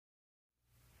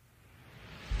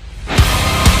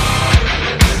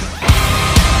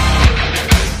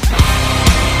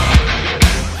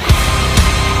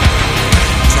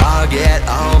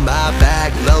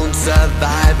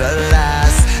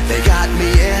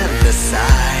the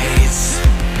sights.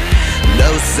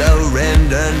 No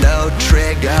surrender, no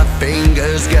trigger,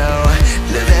 fingers go,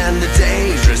 living the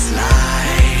dangerous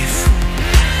life.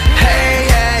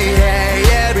 Hey, hey, hey,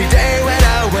 every day when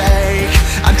I wake,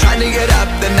 I'm trying to get up,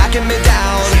 they're knocking me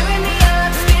down. Cheering me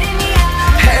up, spitting me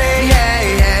out. Hey, hey,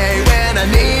 hey, when I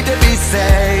need to be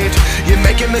saved, you're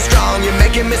making me strong, you're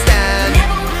making me stand.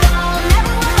 Never will fall,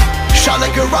 never will let. Shot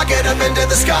like a rocket up into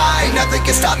the sky, nothing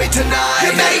can stop me tonight.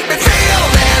 You make me feel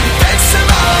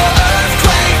invincible,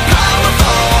 earthquake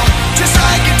powerful, just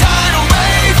like a tidal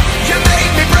wave. You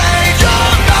make me brave,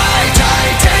 you're my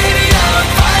titanium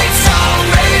fight song,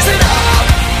 raising up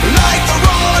like the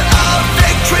roar of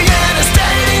victory in a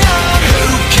stadium. Who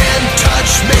can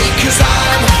touch me, 'cause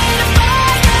I'm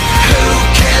who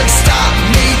can stop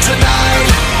me tonight?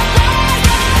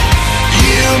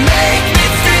 You make me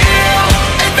feel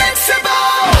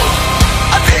invincible.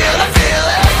 I feel it,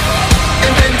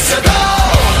 invincible.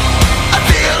 I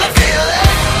feel it,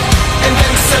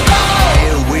 invincible.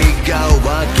 Here we go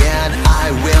again, I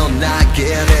will not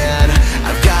give in.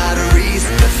 I've got a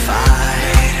reason to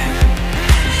fight.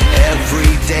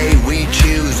 Every day we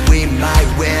choose, we might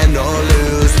win or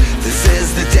lose. This is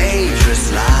the dangerous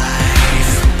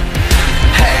life.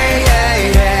 Hey, hey,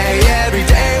 hey, every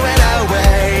day when I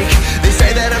wake, they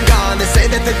say that I'm gone, they say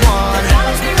that they've won.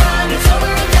 Promise me wrong, it's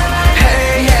over and done.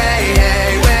 Hey, hey, hey,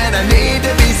 when I need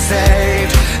to be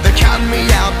saved, they're counting me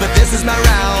out, but this is my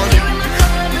round. You're in the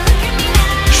corner, look at me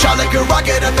now. Shot like a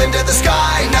rocket up into the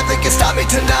sky, nothing can stop me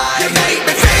tonight. You make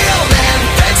me feel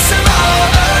invincible,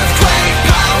 earthquake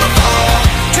powerful,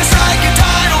 just like a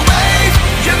tidal wave.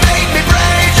 You make me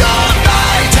brave, you're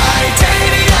my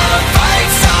titanium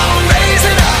fight song,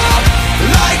 raising up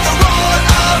like the roar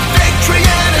of victory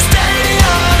in a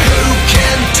stadium. Who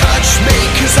can touch me,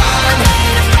 'cause I'm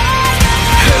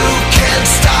who can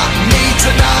stop me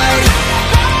tonight?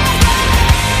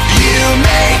 You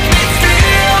make me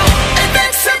feel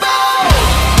invincible.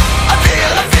 I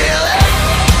feel it,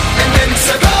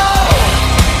 invincible.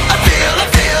 I feel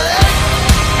it,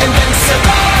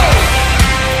 invincible.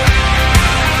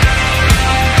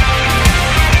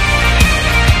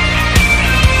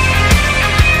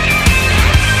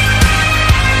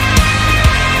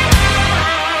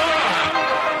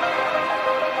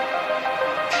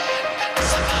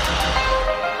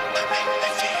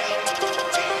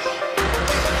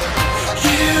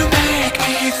 You make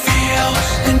me feel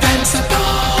invincible.